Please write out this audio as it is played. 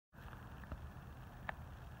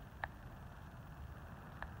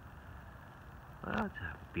Well, it's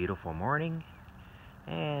a beautiful morning,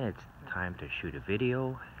 and it's time to shoot a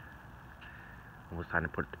video. Almost time to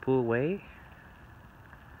put the pool away.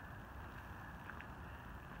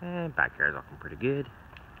 And backyard's looking pretty good.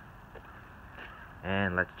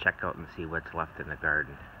 And let's check out and see what's left in the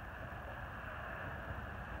garden.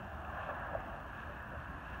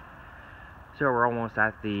 So we're almost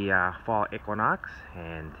at the fall equinox,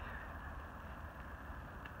 and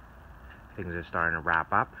things are starting to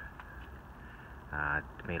wrap up.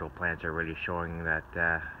 Tomato plants are really showing that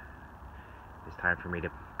it's time for me to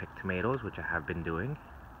pick tomatoes, which I have been doing.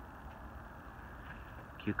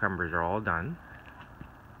 Cucumbers are all done.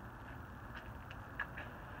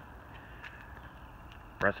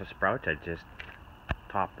 Brussels sprouts, I just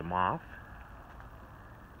topped them off.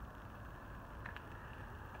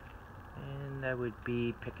 And I would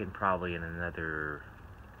be picking probably in another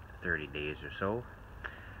 30 days or so.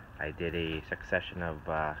 I did a succession of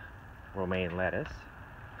romaine lettuce.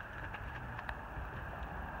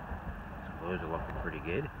 So those are looking pretty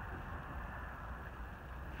good.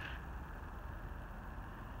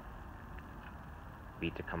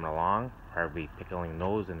 Beets are coming along. Probably pickling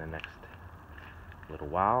those in the next little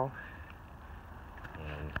while.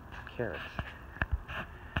 And carrots.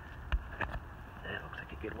 That looks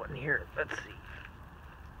like a good one here. Let's see.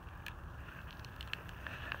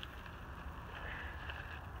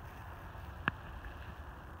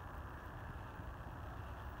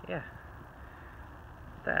 Yeah,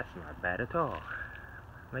 that's not bad at all.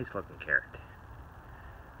 Nice looking carrot.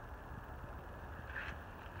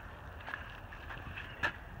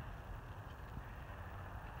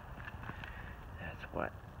 That's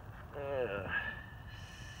what,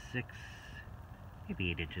 6,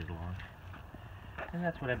 maybe 8 inches long. And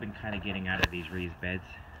that's what I've been kind of getting out of these raised beds.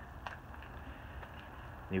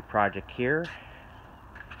 New project here,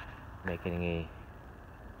 making a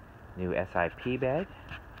new SIP bed.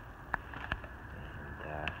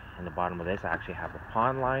 In the bottom of this I actually have a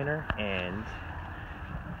pond liner and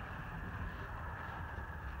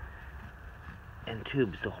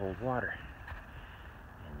tubes to hold water,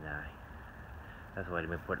 and that's what I've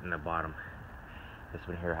been putting in the bottom. This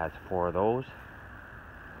one here has 4 of those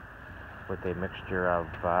with a mixture of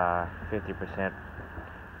 50%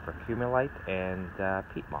 vermicomylite and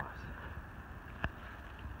peat moss,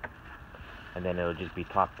 and then it'll just be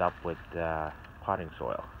topped up with potting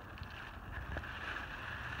soil.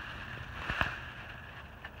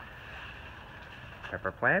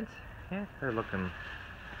 Pepper plants, yeah, they're looking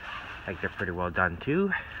like they're pretty well done too.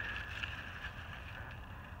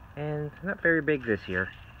 And not very big this year.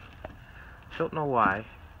 Don't know why,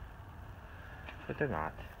 but they're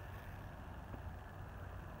not.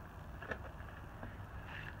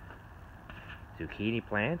 Zucchini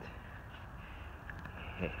plant.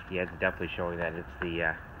 Yeah, it's definitely showing that it's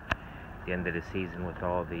the end of the season with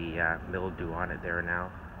all the mildew on it there now.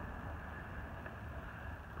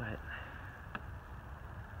 But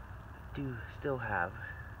do still have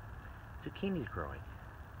zucchinis growing,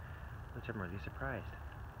 which I'm really surprised.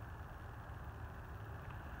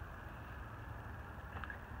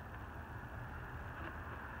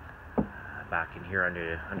 Back in here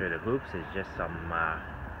under the hoops is just some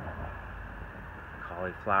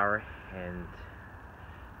cauliflower and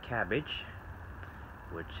cabbage,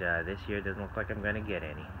 which this year doesn't look like I'm going to get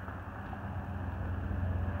any.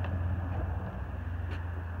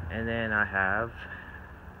 And then I have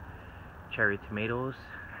cherry tomatoes,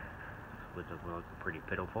 which look pretty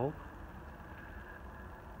pitiful,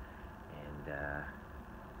 and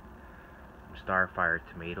some Starfire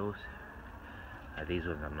tomatoes. These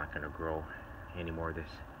ones I'm not going to grow anymore this,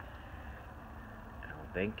 I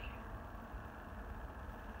don't think.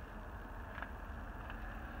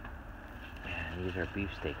 And these are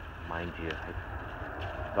beefsteak, mind you.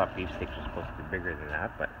 I thought beefsteaks were supposed to be bigger than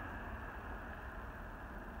that, but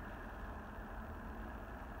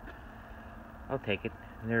I'll take it.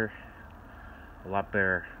 They're a lot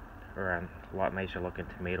better, or a lot nicer looking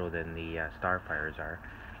tomato than the Starfires are.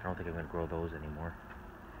 I don't think I'm going to grow those anymore.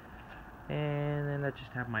 And then I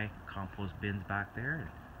just have my compost bins back there. And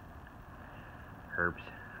herbs,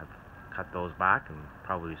 I've cut those back and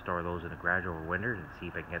probably store those in the garage over winter and see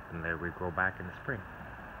if I can get them to regrow back in the spring.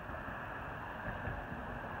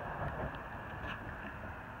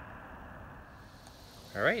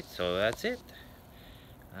 Alright, so that's it.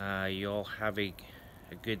 You'll have a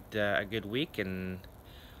good week, and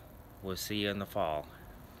we'll see you in the fall.